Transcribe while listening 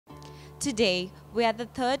Today, we are at the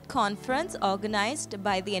third conference organized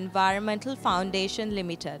by the Foundation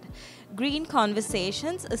Ltd. Green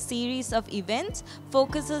Conversations, a series of events,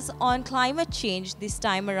 focuses on climate change this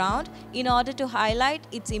time around in order to highlight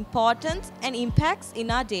its importance and impacts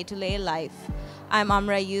in our day-to-day life. I'm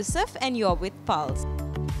Amra Yusuf and you're with Pulse.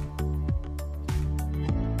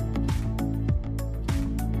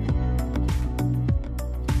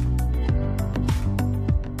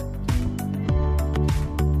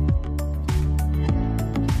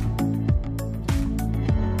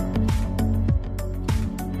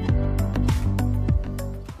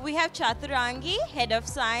 We have Chaturangi, Head of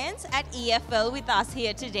Science at EFL, with us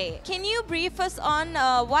here today. Can you brief us on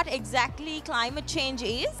what exactly climate change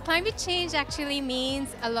is? Climate change actually means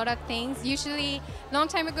a lot of things. Usually, long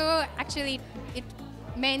time ago, actually, it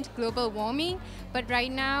meant global warming. But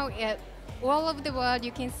right now, all over the world,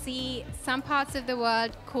 you can see some parts of the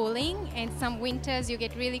world cooling, and some winters you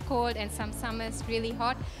get really cold and some summers really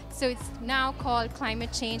hot. So it's now called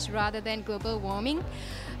climate change rather than global warming.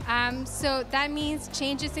 So that means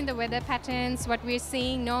changes in the weather patterns. What we're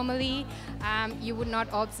seeing normally, you would not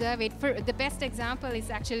observe it. The best example is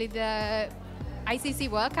actually the ICC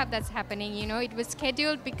World Cup that's happening. You know, it was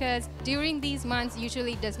scheduled because during these months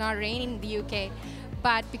usually it does not rain in the UK,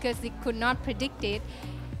 but because they could not predict it,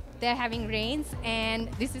 they're having rains, and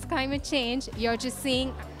this is climate change. You're just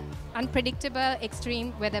seeing unpredictable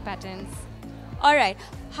extreme weather patterns. All right.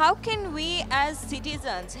 How can we as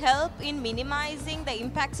citizens help in minimizing the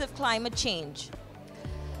impacts of climate change?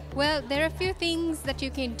 Well, there are a few things that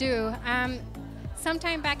you can do. Some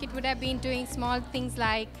time back it would have been doing small things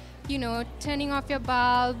like, you know, turning off your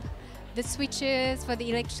bulb, the switches for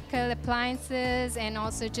the electrical appliances, and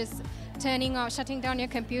also just shutting down your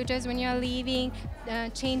computers when you're leaving,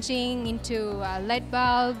 changing into LED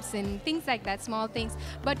bulbs and things like that, small things.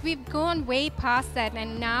 But we've gone way past that,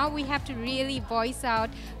 and now we have to really voice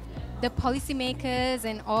out the policymakers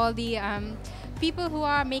and all the people who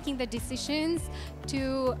are making the decisions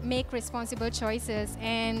to make responsible choices.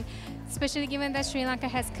 And especially given that Sri Lanka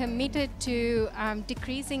has committed to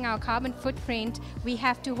decreasing our carbon footprint, we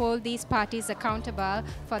have to hold these parties accountable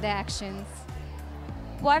for their actions.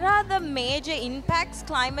 What are the major impacts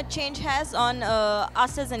climate change has on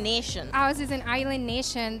us as a nation? Ours is an island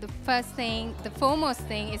nation. The foremost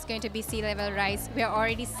thing is going to be sea level rise. We are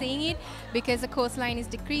already seeing it because the coastline is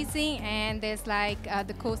decreasing, and there's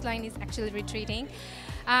the coastline is actually retreating.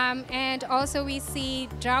 And also we see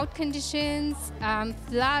drought conditions,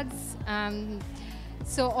 floods.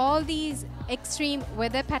 So all these extreme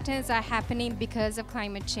weather patterns are happening because of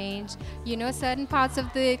climate change. You know, certain parts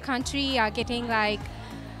of the country are getting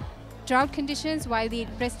drought conditions, while the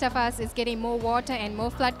rest of us is getting more water and more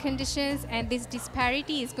flood conditions, and this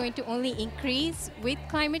disparity is going to only increase with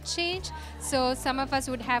climate change. So some of us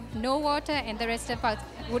would have no water and the rest of us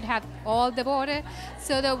would have all the water.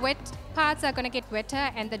 So the wet parts are going to get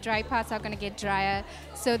wetter and the dry parts are going to get drier.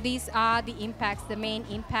 So these are the impacts, the main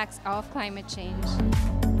impacts of climate change.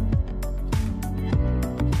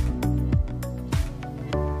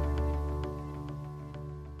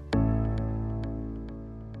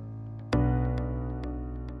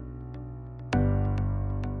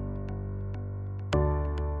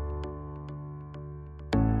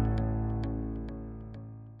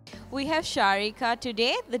 We have Sharika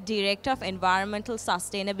today, the Director of Environmental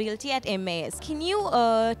Sustainability at MAS. Can you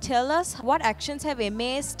tell us what actions have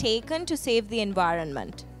MAS taken to save the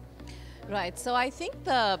environment? Right, so I think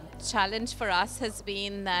the challenge for us has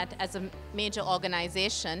been that as a major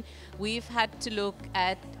organization, we've had to look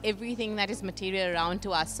at everything that is material around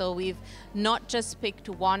to us. So we've not just picked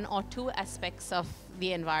one or two aspects of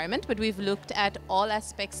the environment, but we've looked at all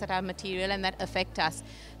aspects that are material and that affect us.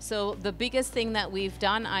 So the biggest thing that we've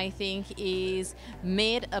done, I think, is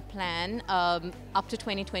made a plan up to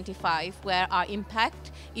 2025 where our impact,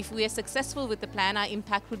 if we are successful with the plan, our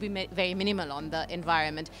impact would be very minimal on the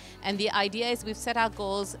environment. And the idea is we've set our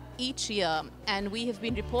goals each year, and we have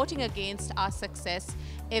been reporting against our success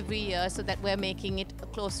every year so that we're making it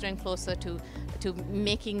closer and closer to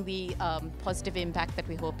making the positive impact that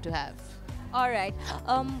we hope to have. All right.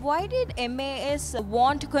 Why did MAS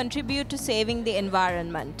want to contribute to saving the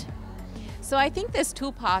environment? So I think there's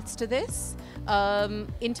two parts to this.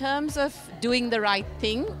 In terms of doing the right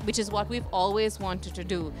thing, which is what we've always wanted to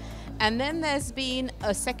do. And then there's been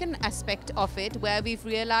a second aspect of it where we've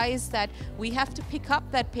realized that we have to pick up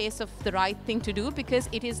that pace of the right thing to do, because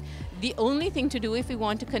it is the only thing to do if we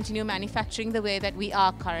want to continue manufacturing the way that we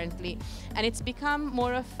are currently. And it's become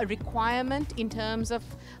more of a requirement in terms of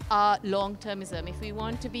our long-termism. If we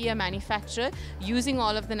want to be a manufacturer using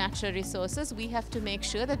all of the natural resources, we have to make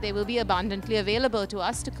sure that they will be abundantly available to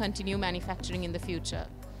us to continue manufacturing in the future.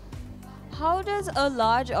 How does a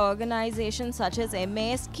large organization such as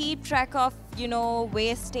MAS keep track of,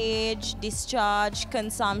 wastage, discharge,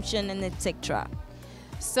 consumption, and etc.?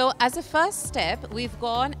 So as a first step, we've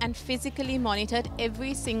gone and physically monitored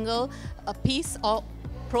every single piece or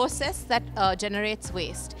process that generates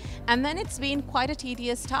waste. And then it's been quite a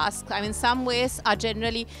tedious task. I mean, some wastes are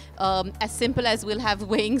generally as simple as we'll have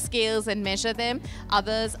weighing scales and measure them.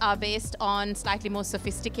 Others are based on slightly more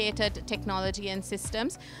sophisticated technology and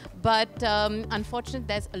systems. But unfortunately,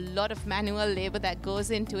 there's a lot of manual labor that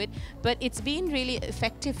goes into it. But it's been really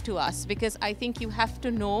effective to us, because I think you have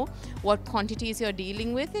to know what quantities you're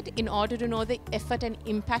dealing with it in order to know the effort and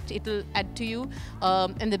impact it'll add to you,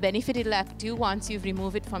 and the benefit it'll add to you once you've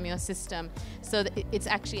removed it from your system. So it's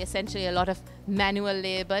actually essentially a lot of manual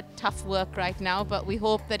labor, tough work right now, but we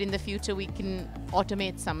hope that in the future we can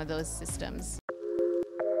automate some of those systems.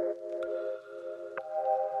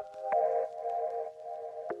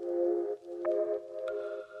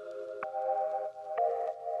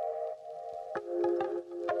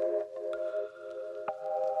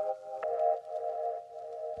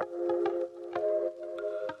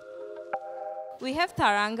 We have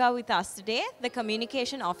Taranga with us today, the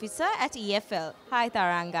Communication Officer at EFL. Hi,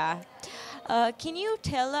 Taranga. Can you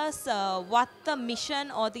tell us what the mission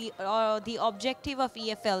or the objective of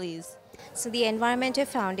EFL is? So the Environmental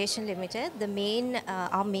Foundation Ltd,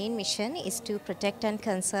 our main mission is to protect and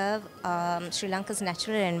conserve Sri Lanka's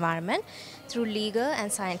natural environment through legal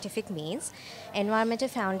and scientific means. Environmental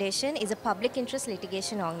Foundation is a public interest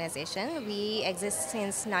litigation organization. We exist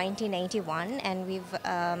since 1981, and we've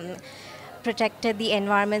protected the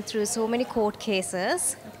environment through so many court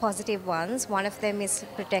cases, positive ones. One of them is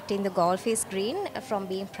protecting the Golf East Green from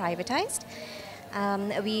being privatized.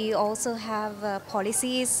 We also have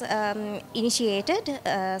policies initiated,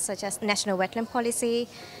 such as National Wetland Policy,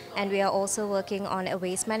 and we are also working on a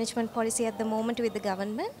waste management policy at the moment with the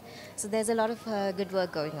government. So there's a lot of good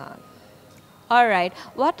work going on. All right.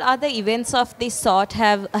 What other events of this sort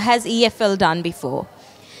has EFL done before?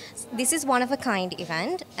 This is one of a kind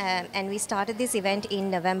event, and we started this event in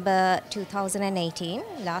November 2018,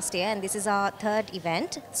 last year, and this is our third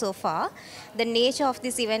event so far. The nature of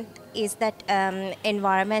this event is that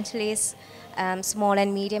environmentalists, small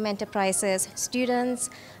and medium enterprises, students,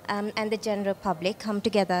 and the general public come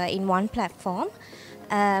together in one platform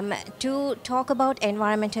to talk about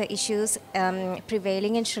environmental issues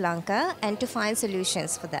prevailing in Sri Lanka and to find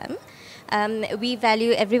solutions for them. We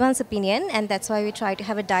value everyone's opinion, and that's why we try to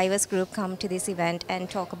have a diverse group come to this event and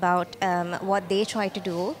talk about what they try to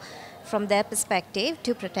do from their perspective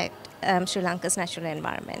to protect Sri Lanka's natural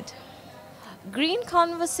environment. Green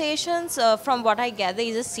Conversations, from what I gather,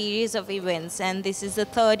 is a series of events, and this is the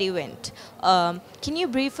third event. Can you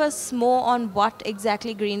brief us more on what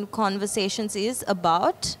exactly Green Conversations is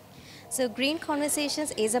about? So Green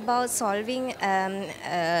Conversations is about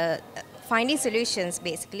finding solutions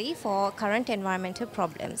basically for current environmental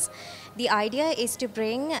problems. The idea is to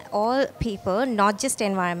bring all people, not just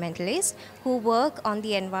environmentalists, who work on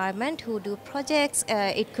the environment, who do projects.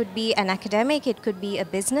 It could be an academic, it could be a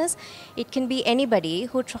business, it can be anybody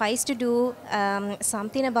who tries to do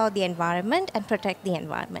something about the environment and protect the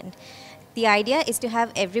environment. The idea is to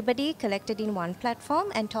have everybody collected in one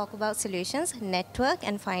platform and talk about solutions, network,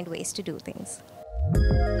 and find ways to do things.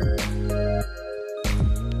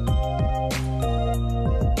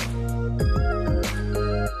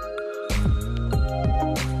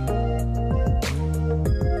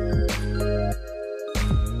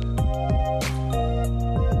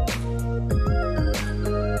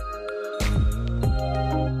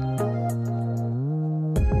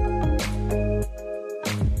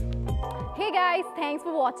 Hey guys, thanks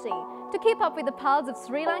for watching. To keep up with the pulse of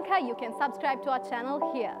Sri Lanka, you can subscribe to our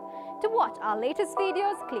channel here. To watch our latest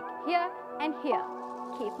videos, click here and here.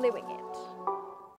 Keep living it.